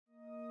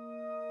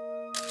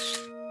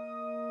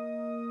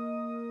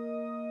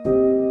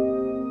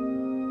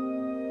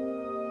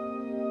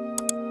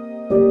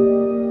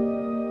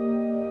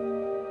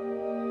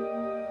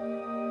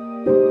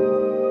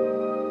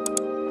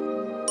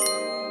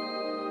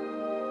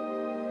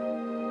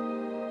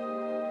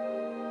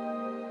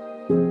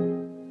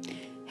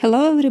Hello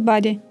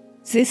everybody,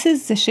 this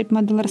is the Ship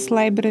Modelers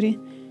Library.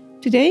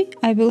 Today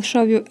I will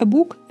show you a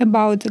book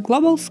about the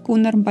global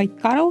schooner by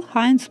Karl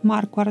Heinz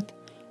Marquardt,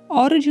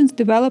 Origins,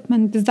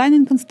 Development, Design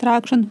and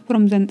Construction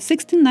from the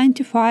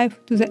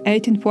 1695 to the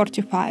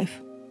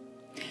 1845.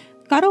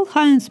 Karl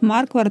Heinz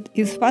Marquardt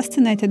is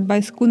fascinated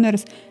by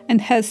schooners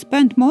and has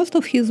spent most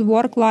of his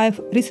work life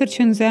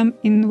researching them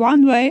in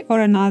one way or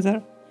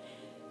another.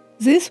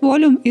 This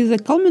volume is a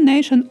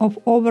culmination of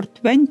over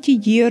 20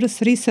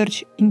 years'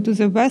 research into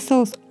the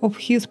vessels of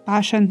his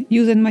passion,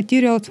 using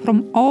materials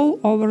from all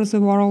over the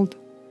world.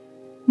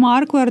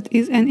 Marquardt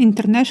is an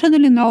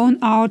internationally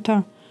known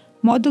author,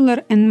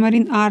 modeler and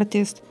marine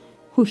artist,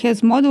 who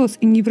has models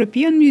in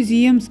European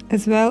museums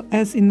as well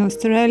as in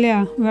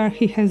Australia, where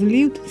he has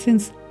lived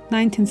since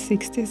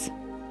 1960s.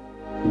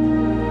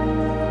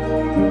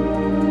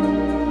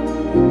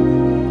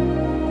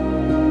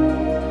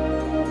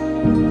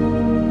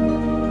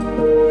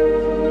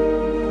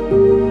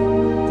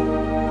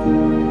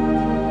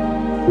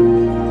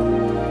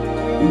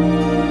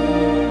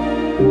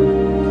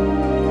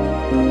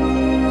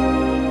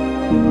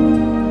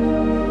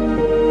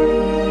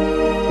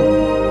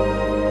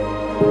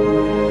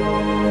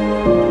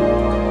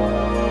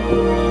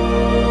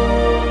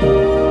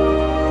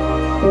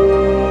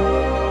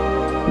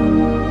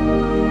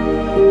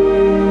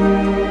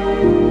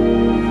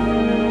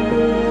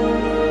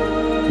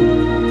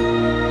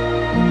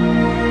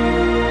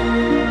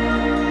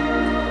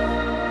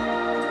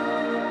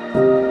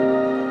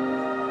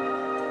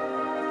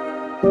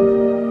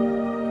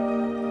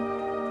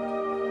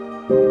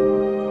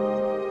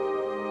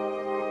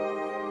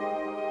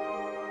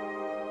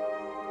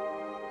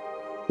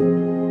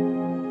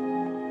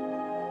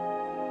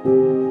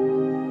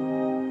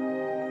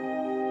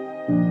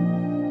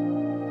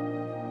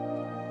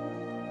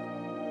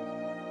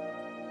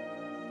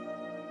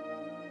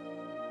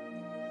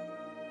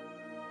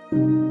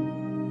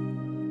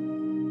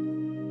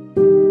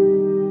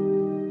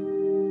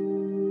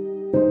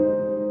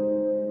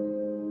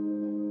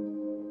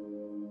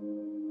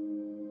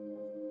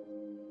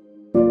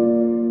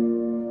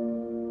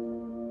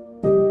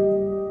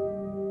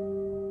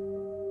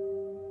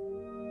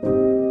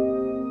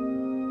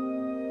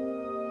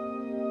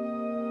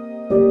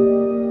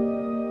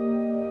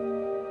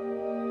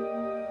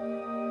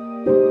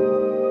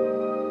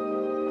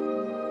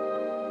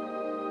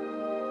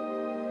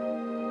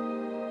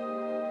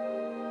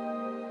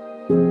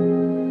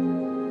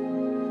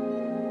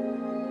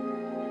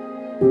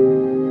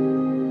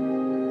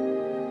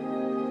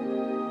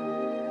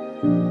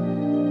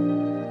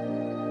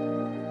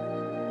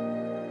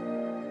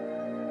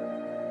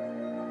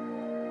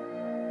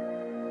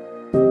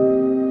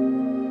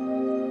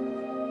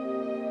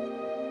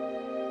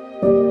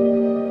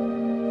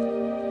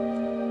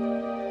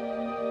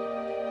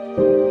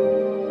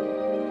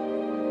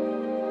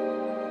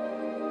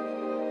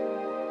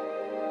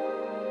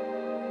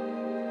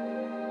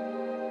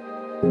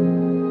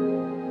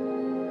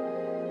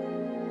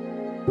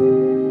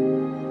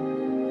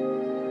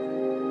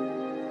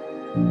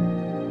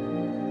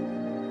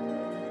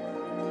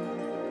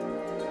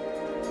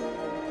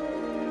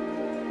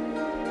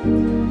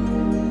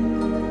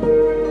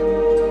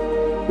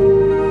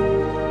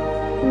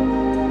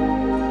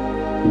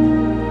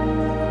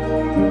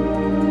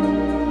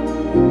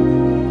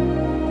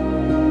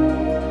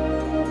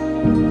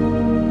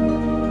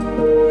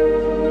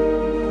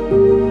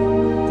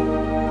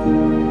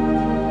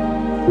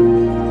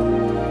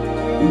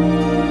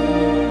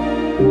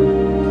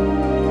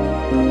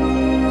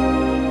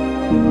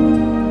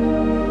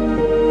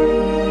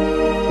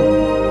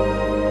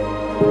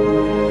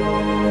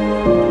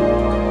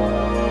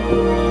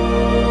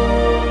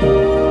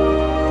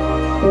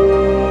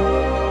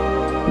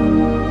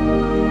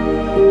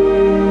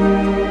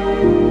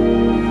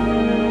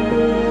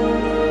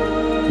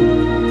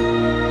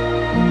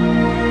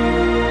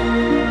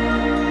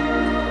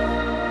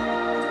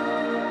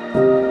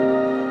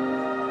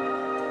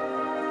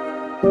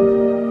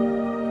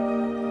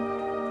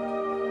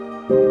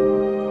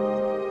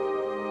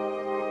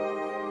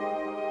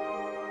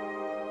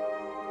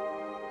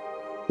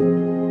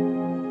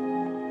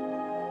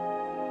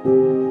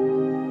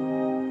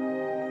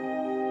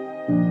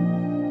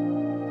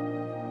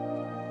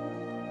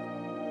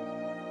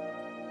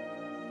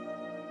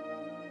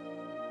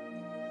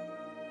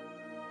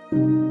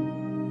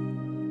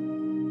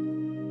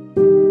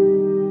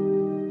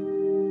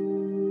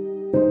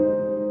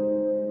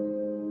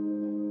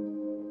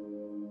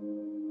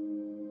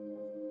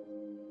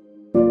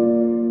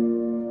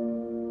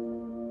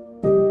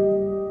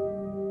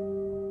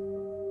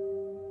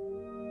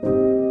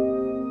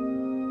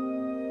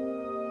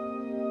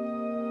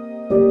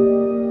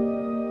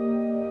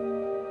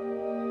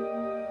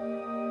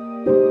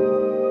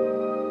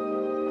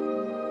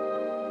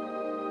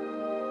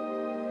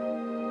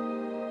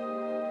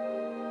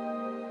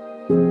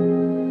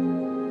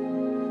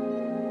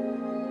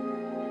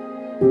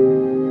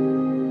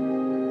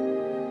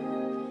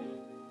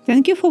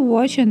 Thank you for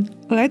watching.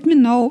 Let me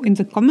know in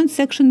the comment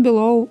section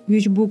below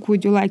which book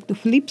would you like to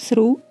flip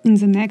through in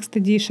the next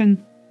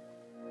edition.